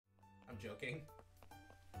joking.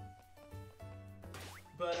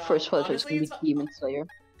 But First one is honestly, gonna be Demon Slayer.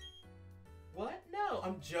 What? No,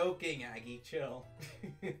 I'm joking, Aggie. Chill.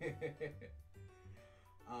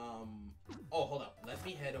 Oh, hold up. Let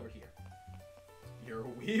me head over here. You're a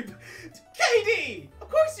weeb, KD. Of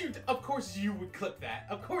course you would clip that.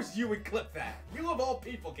 Of course you would clip that. You of all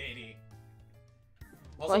people, KD.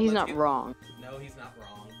 Also, Well, he's not wrong. No, he's not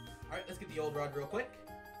wrong. All right, let's get the old rod real quick.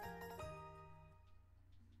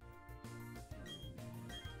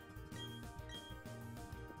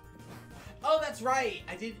 Oh, that's right.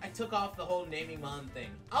 I took off the whole naming Mon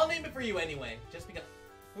thing. I'll name it for you anyway, just because.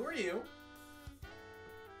 Who are you?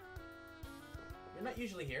 You're not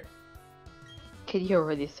usually here. Kid, you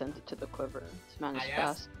already sent it to the quiver. This man is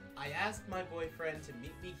fast. I asked my boyfriend to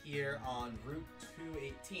meet me here on Route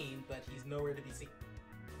 218, but he's nowhere to be seen.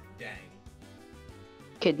 Dang.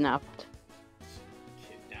 Kidnapped.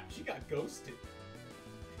 Kidnapped? She got ghosted.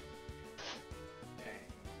 Dang.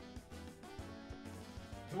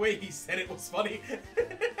 The way he said it was funny.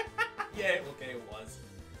 Yeah, okay, it was.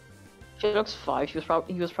 She looks 5.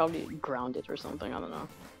 He was probably grounded or something. I don't know.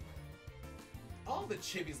 All the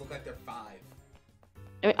chibis look like they're 5.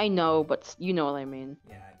 I know, but you know what I mean.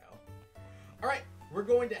 Yeah, I know. Alright, we're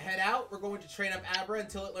going to head out. We're going to train up Abra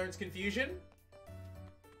until it learns confusion.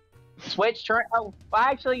 Switch train. Oh,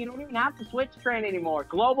 actually, you don't even have to switch train anymore.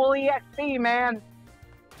 Global EXP, man.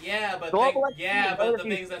 Yeah, but thanks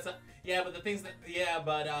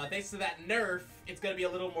to that nerf, it's gonna be a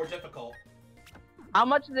little more difficult. How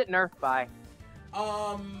much is it nerfed by?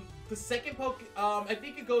 The second I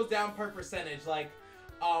think it goes down per percentage. Like,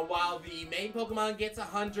 while the main Pokemon gets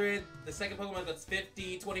 100, the second Pokemon gets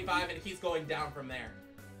 50, 25, and it keeps going down from there.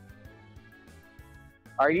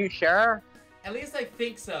 Are you sure? At least I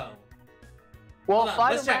think so. Well, hold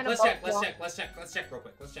on, let's check real quick. Let's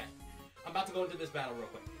check. I'm about to go into this battle real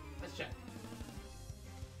quick. Let's check.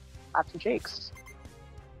 Have some shakes.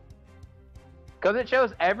 Because it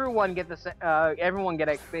shows everyone get everyone get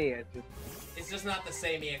XP. It's just not the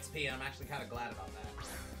same EXP, and I'm actually kind of glad about that.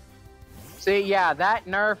 See, yeah, that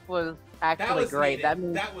nerf was actually great.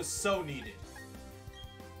 Needed. That was so needed.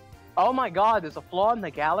 Oh my god, there's a flaw in the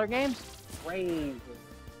Galar games? Crazy.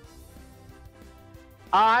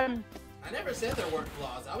 I never said there weren't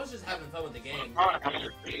flaws. I was just having fun with the game.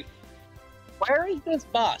 Where is this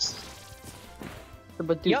bus? The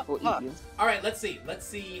Bidoof will eat you. All right, let's see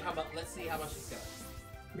how much this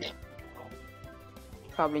goes.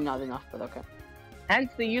 Probably not enough, but okay.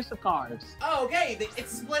 Hence the use of cars. Oh, okay.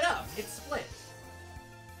 It's split up. It's split.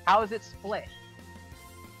 How is it split?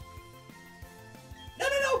 No!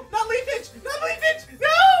 Not Leafage! Not Leafage!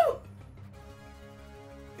 No!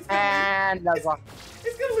 And that's wrong.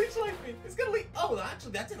 It's gonna leech like me. It's gonna leech. Oh,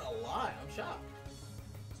 actually, that didn't lie. I'm shocked.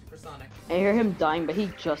 Supersonic. I hear him dying, but he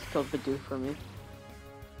just killed Bidoof for me.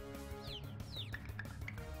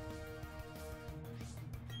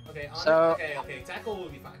 Okay, okay. Tackle will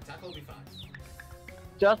be fine. Tackle will be fine.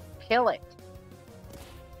 Just kill it.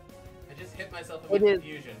 I just hit myself with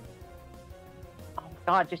confusion. Oh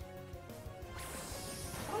god, just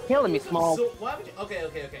killing me, small. Why would you?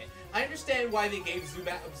 Okay. I understand why they gave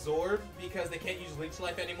Zubat Absorb, because they can't use Leech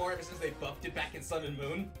Life anymore ever since they buffed it back in Sun and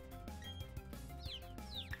Moon.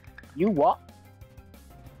 You what?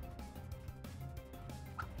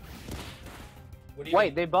 What do you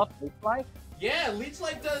mean? They buffed Leech Life? Yeah, Leech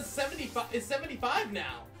Life does 75. It's 75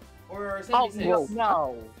 now, or 76. Oh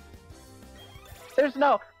no! There's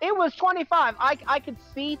no. It was 25. I could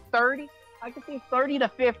see 30. I could see 30 to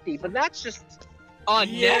 50, but that's just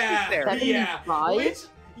unnecessary.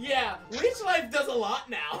 Yeah. Leech Life does a lot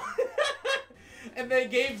now. And they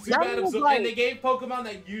gave Zubat Absorb, and they gave Pokemon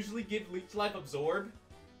that usually give Leech Life Absorb.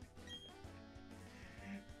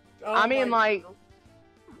 Oh, I mean, like,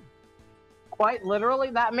 quite literally,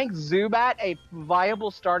 that makes Zubat a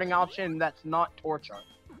viable starting option that's not Torchart.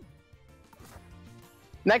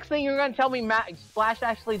 Next thing you're gonna tell me, Splash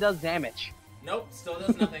actually does damage. Nope, still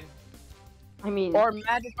does nothing. I mean, or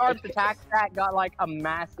Magikarp's attack stat got like a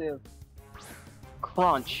massive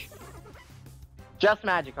crunch. Just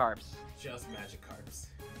Magikarp's. Just Magikarp's.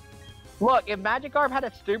 Look, if Magikarp had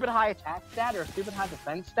a stupid high attack stat or a stupid high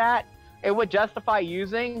defense stat, it would justify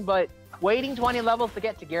using, but waiting 20 levels to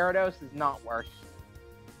get to Gyarados is not worth.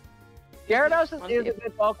 Gyarados is a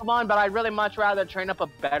good Pokemon, but I'd really much rather train up a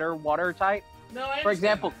better water type. No, I For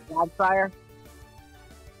example, Quagsire.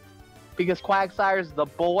 Because Quagsire's the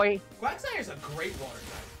boy. Quagsire's a great water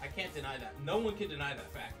type. I can't deny that. No one can deny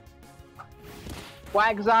that fact.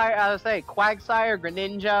 Quagsire,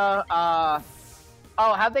 Greninja,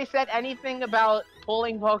 oh, have they said anything about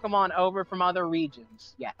pulling Pokemon over from other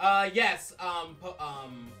regions? Yeah. Yes,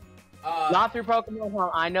 Not through Pokemon Home.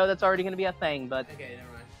 I know that's already going to be a thing, but Okay,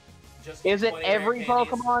 never mind. Just is it 20 rare every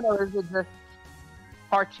candies. Pokemon or is it just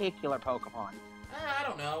particular Pokemon? I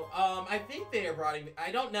don't know. I think they are broadening.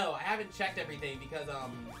 I don't know. I haven't checked everything because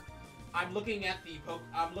I'm looking at the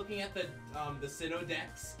the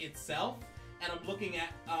Sinnoh-Dex itself, and I'm looking at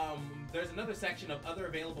there's another section of other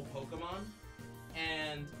available Pokemon,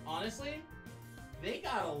 and honestly, they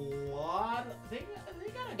got a lot. They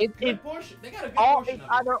got a good portion. They got a good portion It's of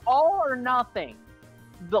it. either all or nothing.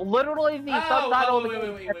 Literally the subtitle.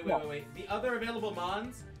 Oh, wait. The other available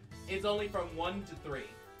Mons is only from 1 to 3.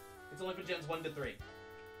 It's only for gens 1 to 3.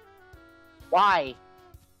 Why?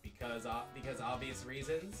 Because obvious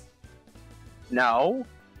reasons. No.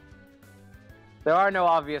 There are no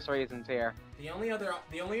obvious reasons here. The only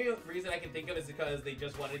reason I can think of is because they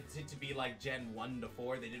just wanted it to be like Gen 1 to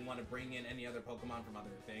 4. They didn't want to bring in any other Pokemon from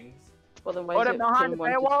other things. Well, then why is it behind the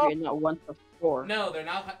 1 to paywall? 3 and not 1 to 4? No, they're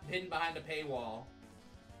not hidden behind a paywall.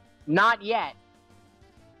 Not yet.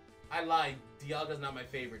 I lied. Dialga's not my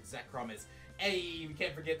favorite. Zekrom is. Hey, we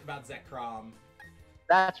can't forget about Zekrom.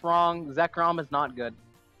 That's wrong. Zekrom is not good.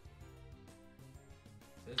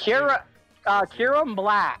 Says Kyurem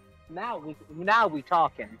Black. Now we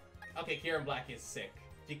talking. Okay, Kyurem Black is sick.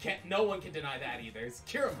 No one can deny that either.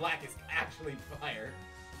 Kyurem Black is actually fire.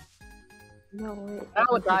 No, wait.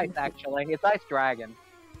 That was Ice, actually. It's Ice Dragon.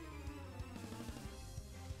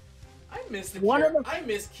 I miss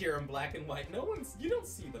Kyurem Black and White. You don't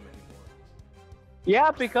see them anymore.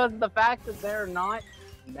 Yeah, because of the fact that they're not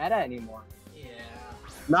meta anymore. Yeah.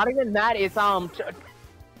 Not even that. It's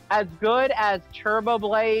as good as Turbo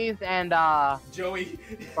Blaze and Joey.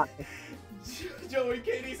 Joey,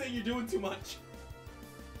 Katie said you're doing too much.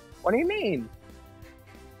 What do you mean?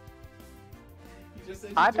 You just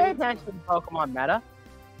said I you're pay doing too attention to Pokemon meta.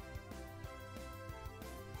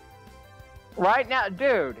 Right now,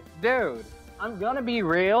 dude, I'm gonna be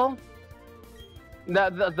real.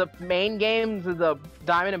 The main games, the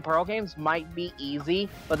Diamond and Pearl games, might be easy,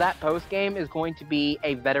 but that post game is going to be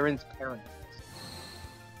a veteran's paradise.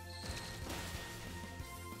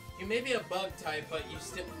 You may be a bug type, but you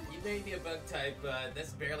may be a bug type, but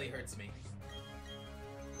this barely hurts me.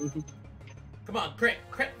 Come on, crit!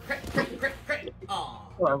 Aw.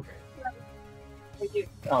 Hello. Crit.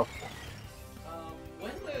 Oh.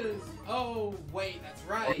 When was... Oh, wait, that's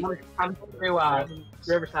right. I'm through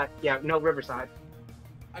Riverside. Yeah, no, Riverside.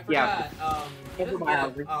 I forgot.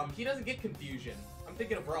 Yeah. He doesn't get confusion. I'm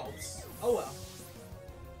thinking of Ralts. Oh well.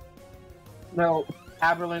 No,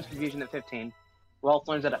 Aber learns confusion at 15. Rolf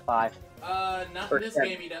learns it at 5. Not in this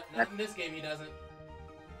game. Not in this game. He doesn't.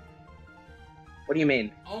 What do you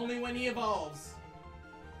mean? Only when he evolves.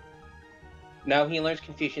 No, he learns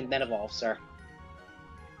confusion then evolves, sir.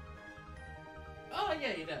 Oh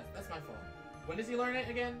yeah, he does. That's my fault. When does he learn it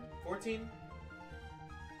again? 14?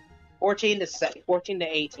 14 to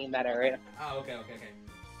 18, that area. Oh, okay.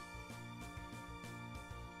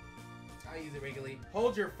 I use it regularly.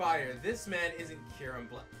 Hold your fire. This man isn't Kyurem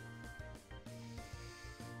Black.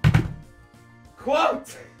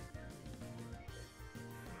 Quote!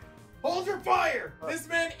 Hold your fire! This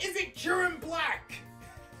man isn't Kyurem Black!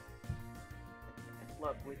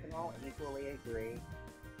 Look, we can all equally agree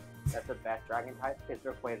that the best dragon type is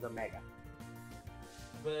Rayquaza Mega.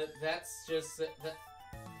 But that's just...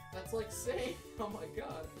 That's like saying... Oh my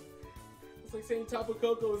god. It's like saying Tapu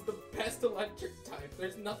Koko is the best electric type.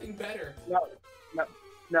 There's nothing better.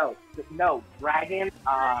 No. Dragon,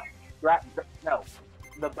 no.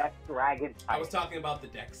 The best dragon type. I was talking about the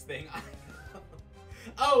Dex thing.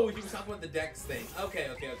 Oh, he was talking about the Dex thing. Okay.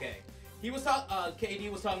 He was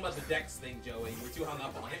KD was talking about the Dex thing, Joey. You were too hung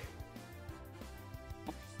up on it.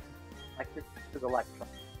 Electric is electric.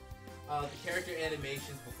 The character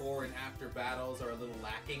animations before and after battles are a little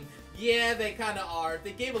lacking. Yeah, they kind of are.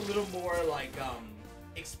 They gave a little more, like,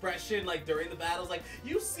 expression, like, during the battles. Like,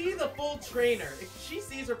 you see the full trainer. If she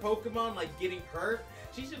sees her Pokemon, like, getting hurt,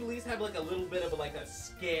 she should at least have, like, a little bit of, like, a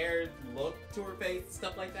scared look to her face and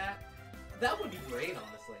stuff like that. That would be great,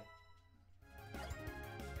 honestly.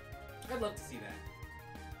 I'd love to see that.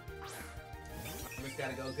 I just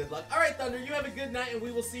gotta go. Good luck. Alright, Thunder, you have a good night, and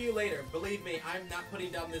we will see you later. Believe me, I'm not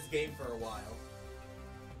putting down this game for a while.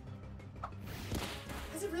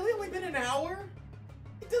 Has it really only been an hour?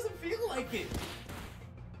 It doesn't feel like it.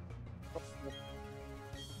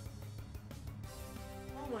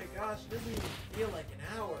 Oh my gosh, it doesn't even feel like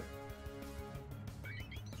an hour.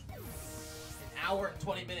 An hour and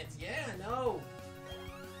 20 minutes. Yeah, no.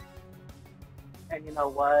 And you know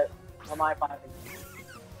what? I might buy it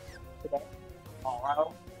today,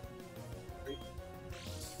 tomorrow.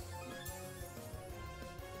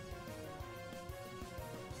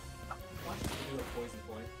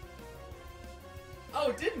 Oh,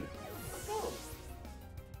 it didn't. Let's go.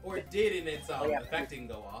 Or it did, and its Oh, yeah. effect didn't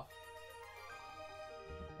go off.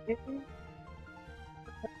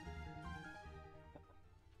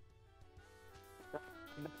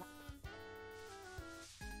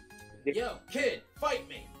 Yo, kid, fight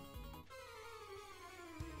me.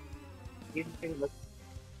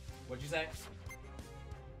 What'd you say?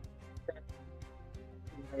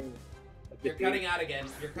 You're cutting out again.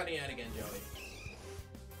 You're cutting out again, Joey.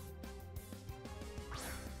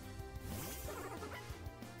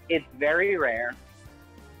 It's very rare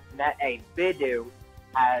that a Bidoof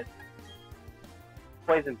has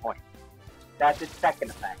poison point. That's its second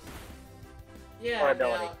effect. Yeah, Or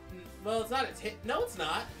ability. well, it's not its hit. No, it's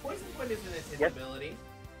not. Poison point isn't its hit Yes. ability.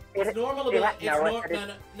 It- It's normal it- ability.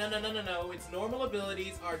 no, No. Its normal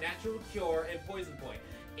abilities are natural cure and poison point.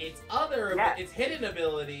 Its other, Yes. its hidden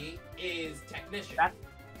ability is technician.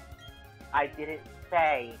 I didn't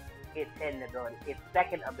say its hidden ability. Its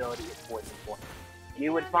second ability is poison point.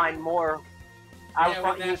 You would find more. I would Yeah,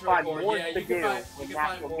 find, with you would find natural more core, yeah, to you can do find- with you can find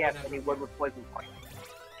natural more gift with than you natural would with poison point.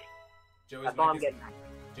 Joey's That's all I'm mic is getting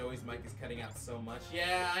at. Joey's mic is cutting out so much.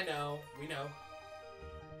 Yeah, I know. We know.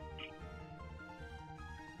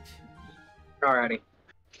 Alrighty.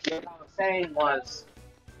 What I was saying was,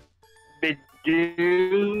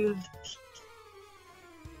 Bidoof's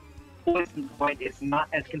poison point is not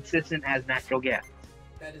as consistent as natural gift.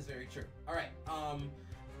 That is very true. All right. I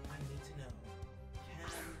need to know.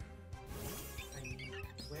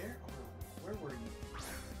 Where were you?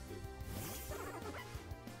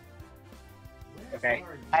 Where Okay.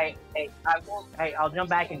 are you? I'll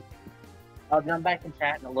jump back and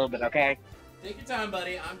chat in a little bit. Okay. Take your time,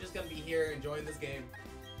 buddy. I'm just gonna be here enjoying this game.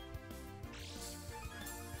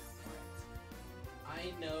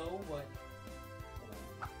 Alright. I know what.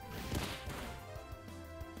 Hold on.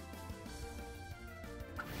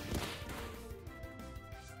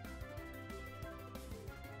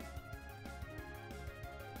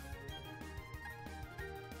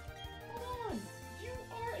 Hold on! You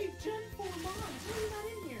are a Gen 4 mod. How are you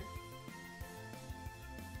not in here?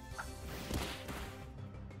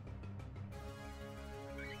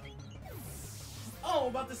 Oh, I'm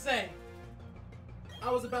about to say. I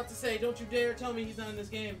was about to say, don't you dare tell me he's not in this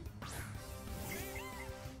game.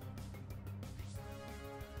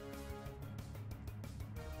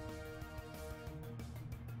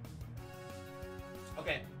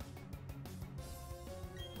 Okay.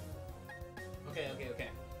 Okay.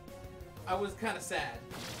 I was kind of sad.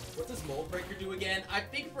 What does Mold Breaker do again? I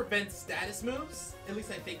think it prevents status moves. At least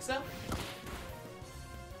I think so.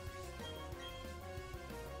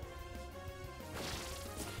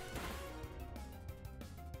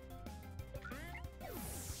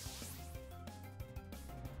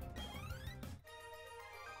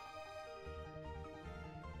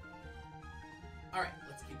 Alright,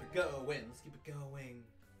 let's keep it going. Let's keep it going.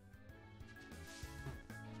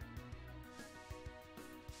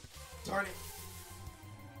 Darn it.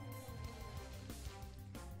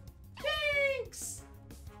 Thanks!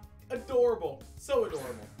 Adorable. So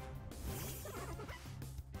adorable.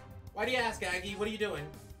 Why do you ask, Aggie? What are you doing?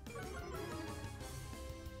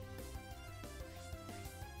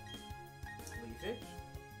 Leafage.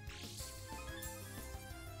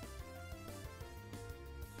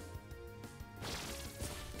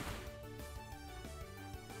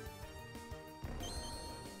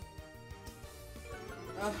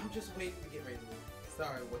 I'm just waiting to get ready to leave.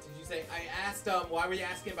 Sorry, what did you say? I asked, why were you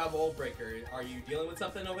asking about Mold Breaker? Are you dealing with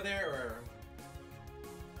something over there, or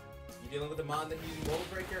you dealing with the mod that using Mold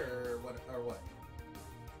Breaker, or what?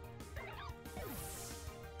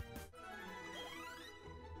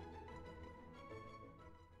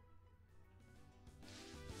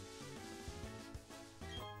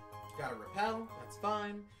 Got a repel, that's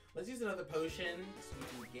fine. Let's use another potion so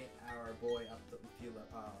we can get our boy up to feel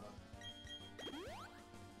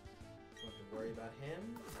don't have to worry about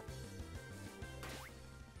him.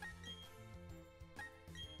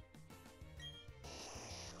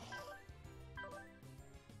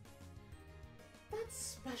 That's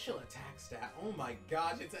special attack stat. Oh my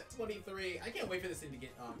gosh, it's at 23. I can't wait for this thing to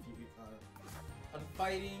get I'm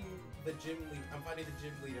fighting the gym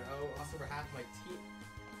leader. Oh, also for half my team.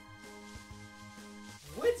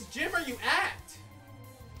 Which gym are you at?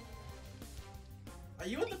 Are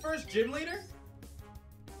you at the first gym leader?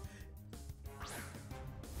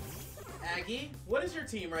 Aggie, what is your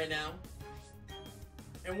team right now?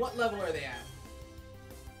 And what level are they at?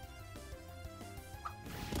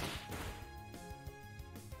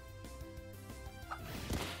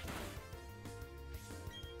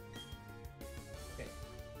 Okay.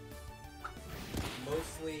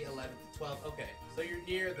 Mostly 8, 11 to 12. Okay, so you're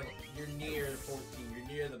near the 14. You're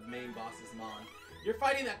near the main boss's Mon. You're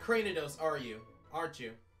fighting that Cranidos, aren't you?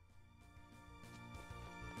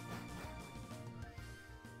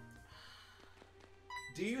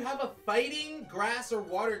 Do you have a fighting, grass, or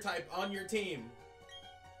water type on your team?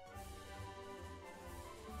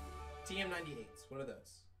 TM98s. What are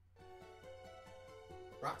those?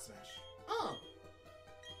 Rock Smash. Oh.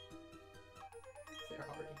 They're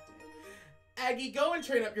already dead. Aggie, go and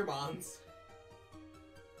train up your Mons.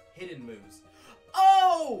 Hidden moves.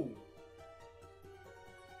 Oh!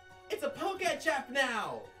 It's a Pokechap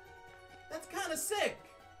now! That's kind of sick.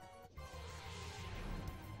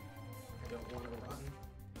 I don't want to run.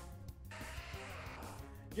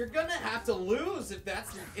 You're gonna have to lose if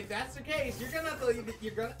that's the case. You're gonna have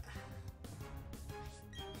to.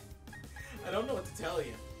 I don't know what to tell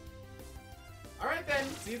you. All right then.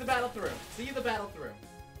 See the battle through.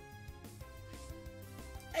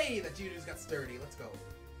 Hey, that Judo's got sturdy. Let's go.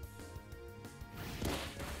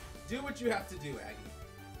 Do what you have to do, Aggie.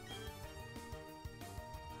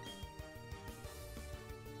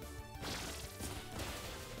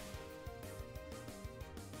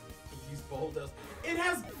 Use Bulldoze. It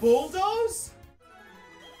has Bulldoze?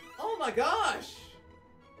 Oh my gosh!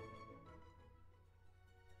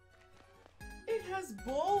 It has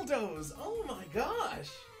Bulldoze! Oh my gosh!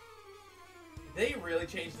 They really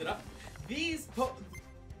changed it up.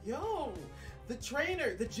 Yo! The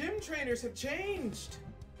gym trainers have changed!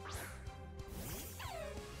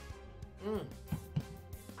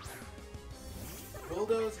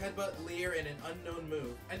 Bulldoze, Headbutt, Leer, and an unknown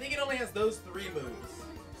move. I think it only has those 3 moves.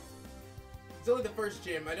 It's only the first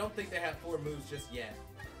gym. I don't think they have 4 moves just yet.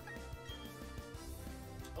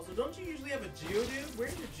 Also, don't you usually have a Geodude?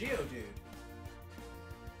 Where's your Geodude?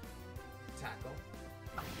 Tackle.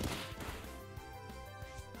 Oh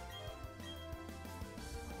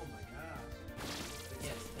my gosh. But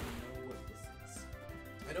yes, I know what this is.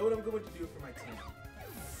 I know what I'm going to do for my team. I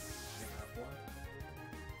have one.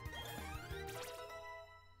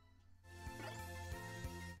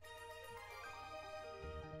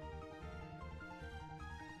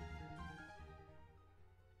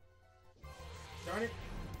 Darn it.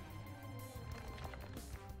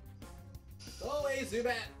 Go away,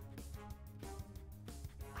 Zubat!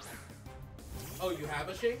 Oh, you have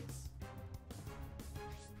a Shinx?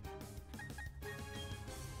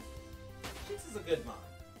 Shinx is a good mod.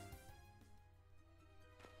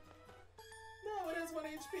 No, it has 1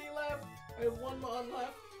 HP left. I have 1 mod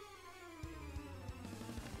left.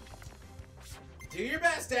 Do your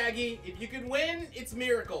best, Aggie. If you can win, it's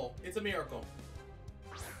miracle. It's a miracle.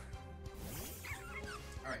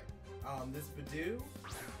 Alright, this Badoo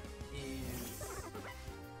is...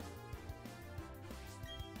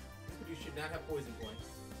 This Badoo should not have poison points.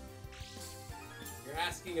 You're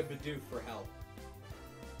asking a Badoo for help.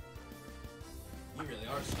 You really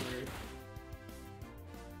are screwed.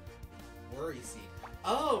 Worry Seed.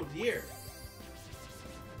 Oh, dear.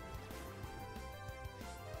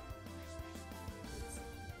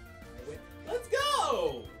 Let's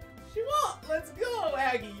go! Let's go,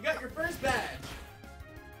 Aggie! You got your first badge!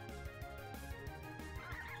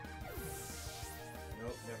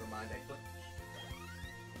 Nope, never mind. I clicked.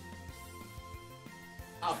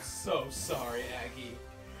 I'm so sorry, Aggie.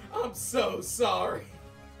 I'm so sorry.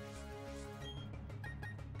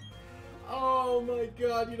 Oh my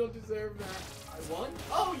god, you don't deserve that. I won?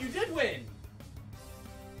 Oh, you did win!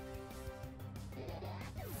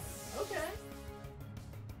 Okay.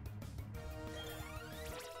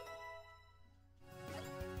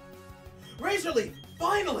 Razor Leaf!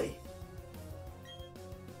 Finally!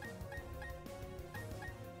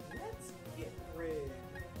 Let's get rid...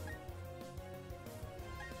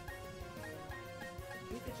 I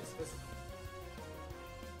think it just was...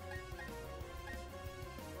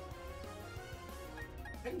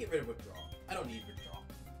 I can get rid of withdrawal. I don't need withdrawal.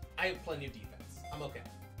 I have plenty of defense. I'm okay.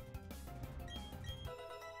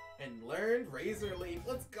 And learned Razor Leaf.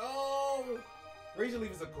 Let's go! Razor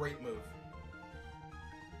Leaf is a great move.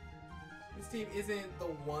 This team isn't the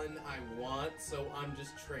one I want, so I'm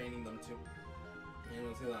just training them to... And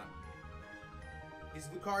we'll see that. Is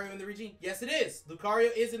Lucario in the region? Yes, it is! Lucario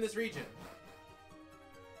is in this region.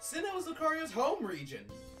 Sinnoh is Lucario's home region.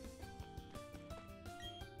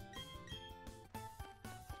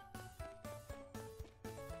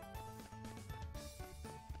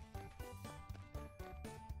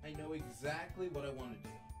 I know exactly what I want to do.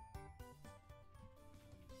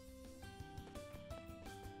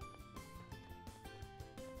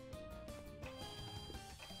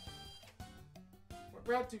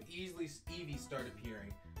 We're about to Eevee start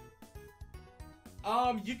appearing.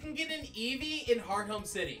 You can get an Eevee in Hard Home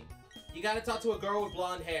City. You gotta talk to a girl with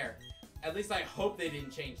blonde hair. At least I hope they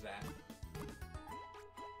didn't change that.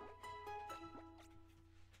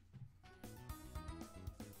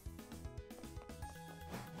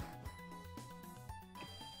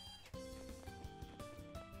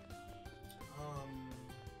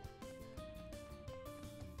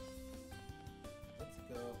 Let's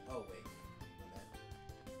go. Oh, wait.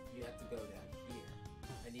 You have to go down here.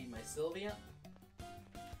 I need my Sylvia.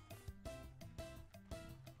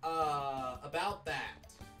 About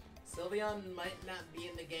that. Sylveon might not be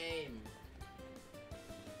in the game.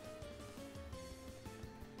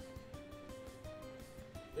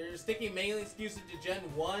 They're sticking mainly exclusive to Gen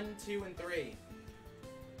 1, 2, and 3.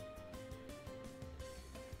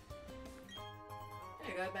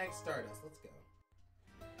 Hey, I got back Stardust. Let's go.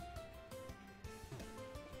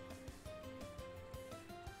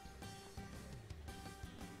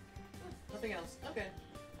 Nothing else. Okay.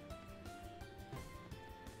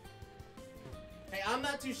 Hey, I'm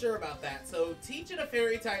not too sure about that, so teach it a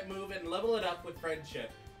fairy-type move and level it up with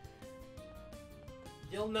friendship.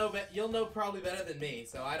 You'll know probably better than me,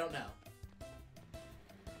 so I don't know.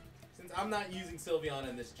 Since I'm not using Sylveon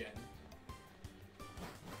in this gen.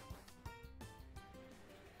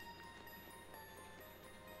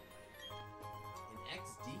 An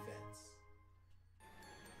X defense.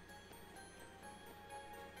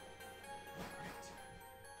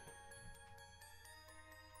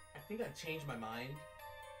 I think I changed my mind.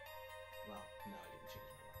 Well, no, I didn't change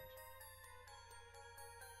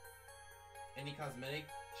my mind. Any cosmetic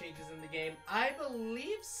changes in the game? I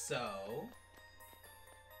believe so.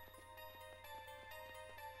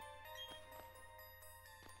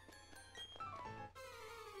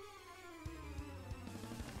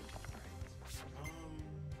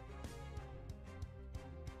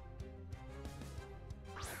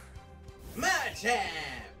 Machamp!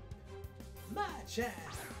 Machamp!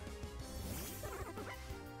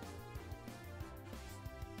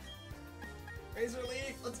 Razor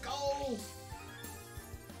Leaf, let's go!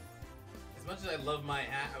 As much as I love my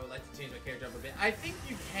hat, I would like to change my character up a bit. I think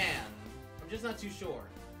you can. I'm just not too sure.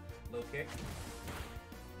 Low kick.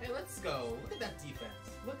 Hey, let's go. Look at that defense.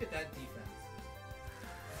 Look at that defense.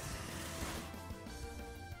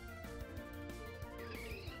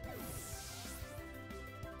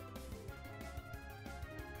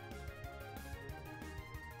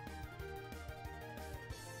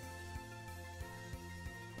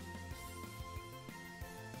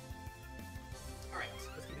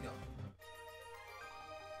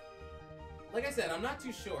 Like I said, I'm not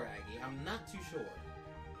too sure, Aggie. I'm not too sure.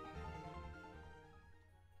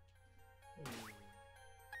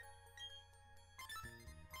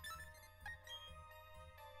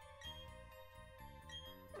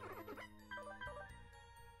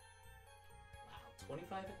 Wow,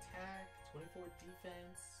 25 attack, 24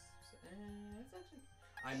 defense. That's actually...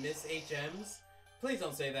 I miss HMs. Please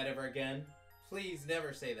don't say that ever again. Please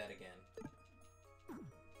never say that again.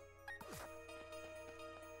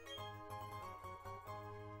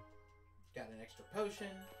 Got an extra potion.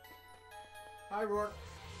 Hi, Roark.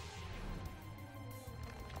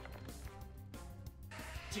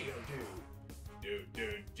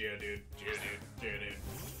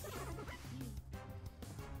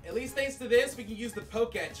 At least thanks to this, we can use the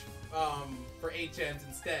Poketch for HMs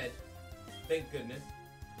instead. Thank goodness.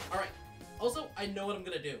 Alright. Also, I know what I'm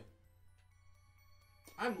gonna do.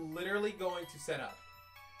 I'm literally going to set up.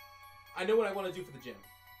 I know what I want to do for the gym.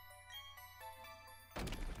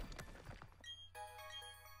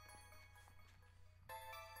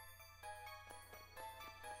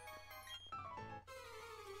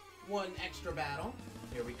 One extra battle.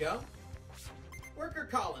 Here we go. Worker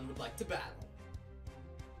Colin would like to battle.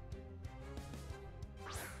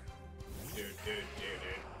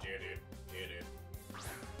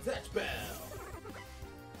 Zatch Bell.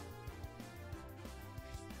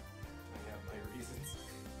 I have my reasons.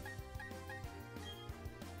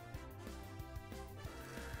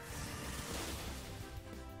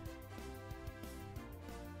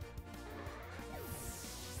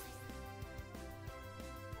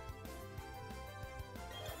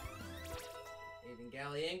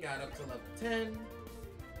 Galleon got up to level 10.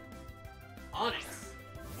 Onyx!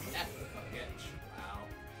 That's the Poketch. Wow.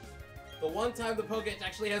 The one time the Poketch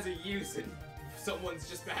actually has a use and someone's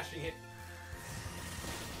just bashing it.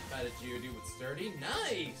 Got a Geodude with Sturdy.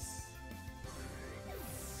 Nice!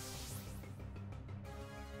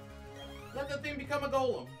 Let that thing become a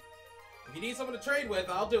golem. If you need someone to trade with,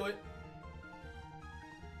 I'll do it.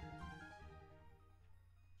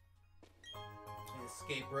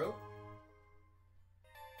 Escape rope.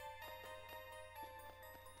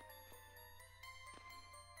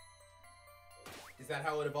 that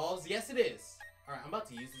how it evolves? Yes, it is. Alright, I'm about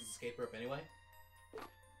to use this escape rope anyway.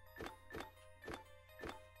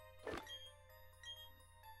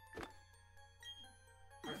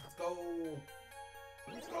 Alright, let's go.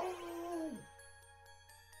 Let's go.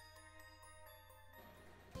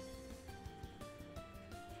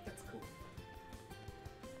 That's cool.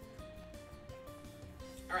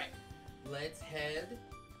 Alright, let's head.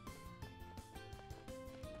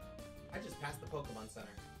 I just passed the Pokemon Center.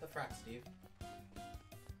 The frack, Steve.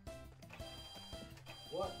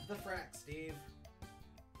 What the frack, Steve?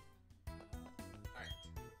 Alright.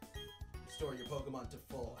 Restore your Pokemon to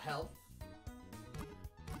full health.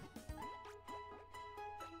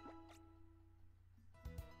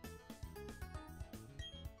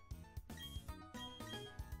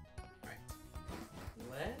 Alright.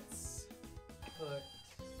 Let's put...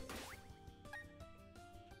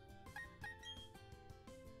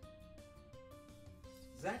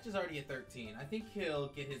 Zatch is already at 13. I think he'll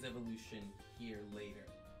get his evolution here later.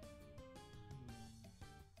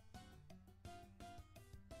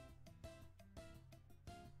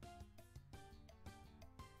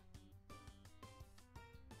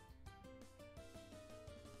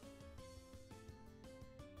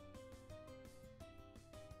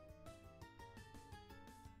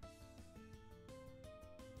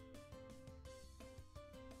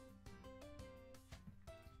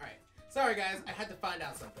 Alright. Sorry guys, I had to find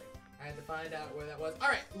out something. I had to find out where that was.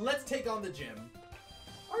 Alright, let's take on the gym.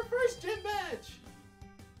 Our first gym badge!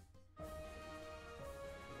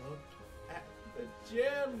 Look at the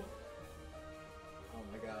gym! Oh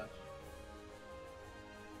my gosh.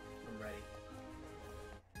 I'm ready.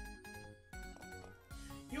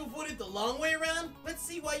 You avoided the long way around? Let's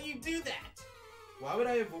see why you do that! Why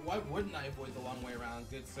wouldn't I avoid the long way around,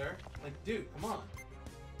 good sir? Like, dude, come on.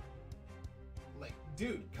 Like,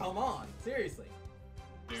 dude, come on. Seriously.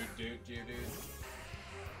 Dude.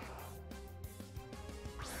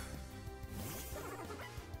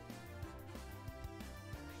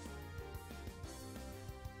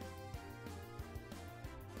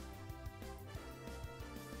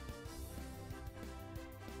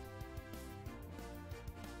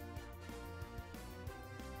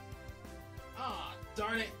 Ah,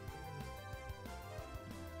 darn it.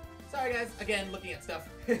 Sorry guys, again, looking at stuff.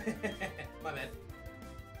 My bad.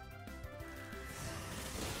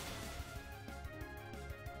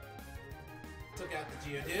 Took out the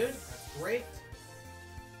Geodude. That's great.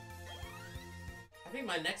 I think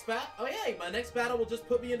my next my next battle will just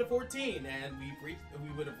put me into 14, and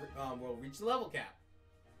we'll reach the level cap.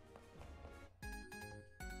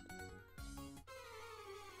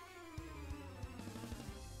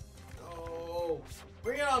 Oh,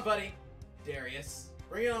 bring it on, buddy, Darius.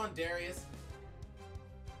 Bring it on, Darius.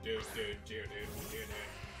 Dude.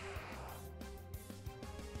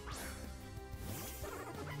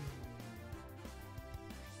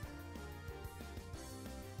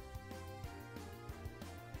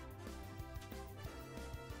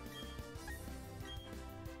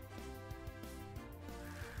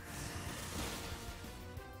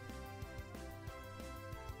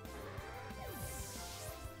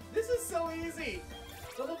 This is so easy!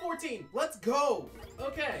 Level 14, let's go!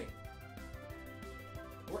 Okay.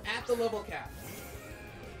 We're at the level cap.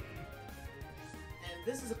 And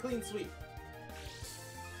this is a clean sweep.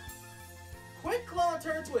 Quick Claw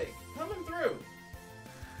Turtwig, coming through!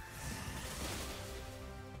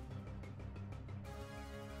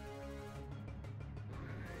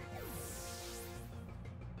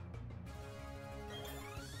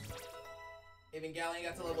 Even Galleon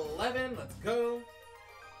got to level 11, let's go!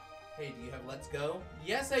 Hey, do you have Let's Go?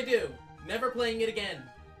 Yes, I do! Never playing it again!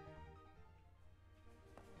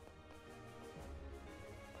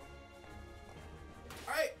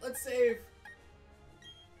 Alright, let's save!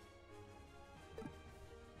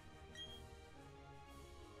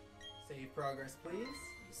 Save progress, please.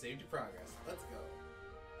 You saved your progress. Let's go.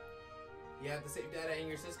 You have the save data in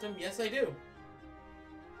your system? Yes, I do!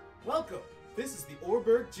 Welcome! This is the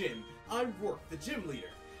Oreburgh Gym. I'm Roark, the gym leader.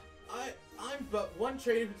 I'm but one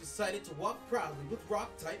trainer who decided to walk proudly with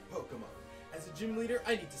Rock-type Pokemon. As a gym leader,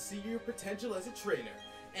 I need to see your potential as a trainer,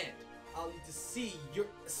 and I'll need to see the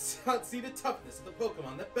toughness of the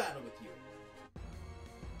Pokemon that battle with you.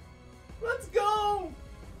 Let's go!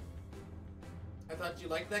 I thought you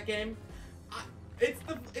liked that game.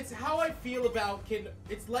 It's how I feel about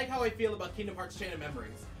It's like how I feel about Kingdom Hearts Chain of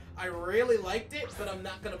Memories. I really liked it, but I'm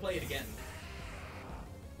not gonna play it again.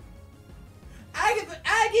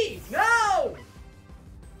 Aggie! No!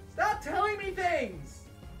 Stop telling me things!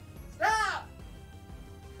 Stop!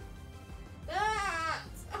 Ah!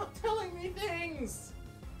 Stop telling me things!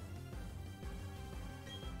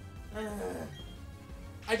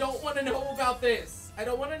 I don't want to know about this. I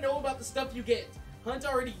don't want to know about the stuff you get. Thunder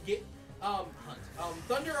already gave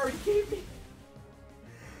me.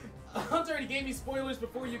 Hunt already gave me spoilers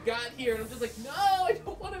before you got here, and I'm just like, no, I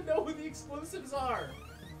don't want to know who the exclusives are.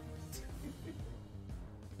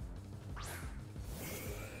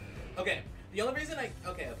 Okay, the only reason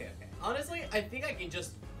okay. Honestly, I think I can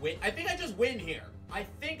just win. I think I just win here. I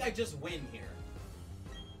think I just win here.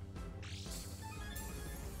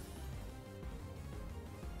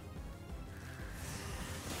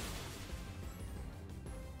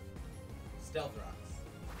 Stealth rocks.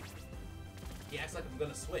 He acts like I'm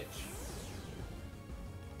gonna switch.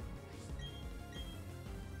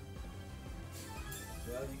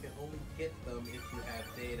 Well, you can only get them if you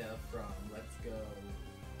have data from Let's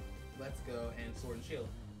Go, and Sword and Shield.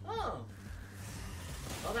 Oh!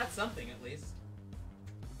 Well, that's something, at least.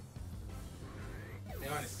 They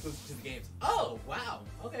aren't exclusive to the games. Oh, wow!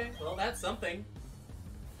 Okay, well, that's something.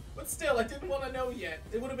 But still, I didn't want to know yet.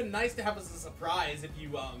 It would have been nice to have as a surprise if you,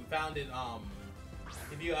 found it,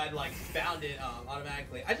 if you had, like, found it,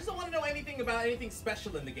 automatically. I just don't want to know anything about anything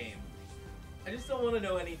special in the game. I just don't want to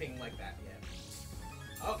know anything like that yet.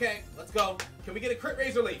 Okay, let's go. Can we get a crit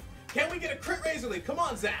Razor Leaf? Can we get a crit Razor Leaf? Come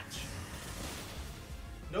on, Zach!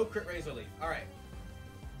 No crit Razor Leaf. Alright.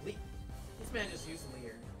 Leaf. This man just used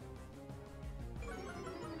Leer.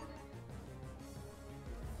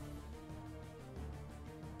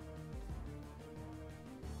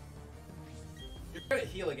 You're gonna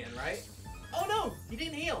heal again, right? Oh no! He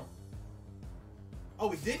didn't heal! Oh,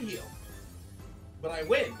 he did heal. But I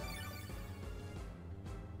win.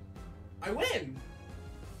 I win!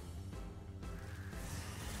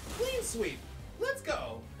 Clean sweep! Let's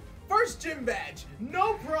go! First gym badge!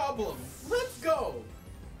 No problem! Let's go!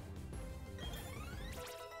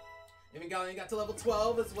 Even got to level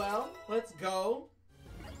 12 as well. Let's go!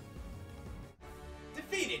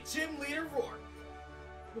 Defeated Gym Leader Roark!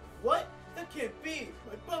 What? That can't be!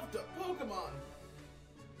 My buffed up Pokemon!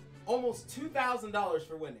 Almost $2,000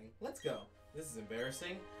 for winning. Let's go. This is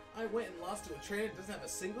embarrassing. I went and lost to a trainer that doesn't have a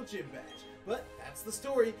single gym badge. But that's the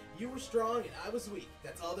story. You were strong and I was weak.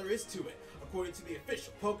 That's all there is to it. According to the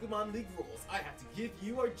official Pokemon League rules, I have to give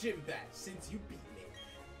you our gym badge since you beat me,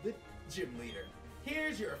 the gym leader.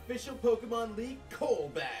 Here's your official Pokemon League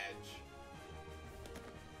Coal badge.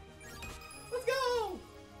 Let's go!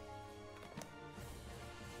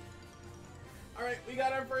 Alright, we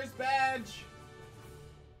got our first badge.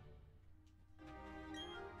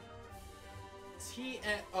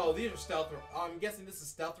 Oh, these are stealth. I'm guessing this is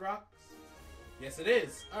stealth rocks. Yes, it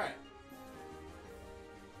is. All right.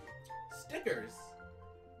 Stickers.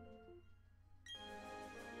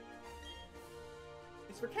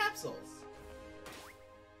 It's for capsules.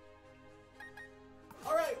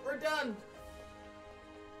 All right, we're done.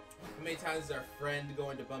 How many times is our friend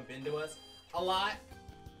going to bump into us? A lot.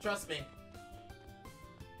 Trust me.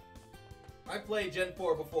 I played Gen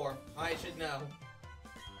 4 before. I should know.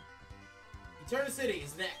 Eterna City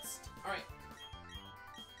is next. Alright.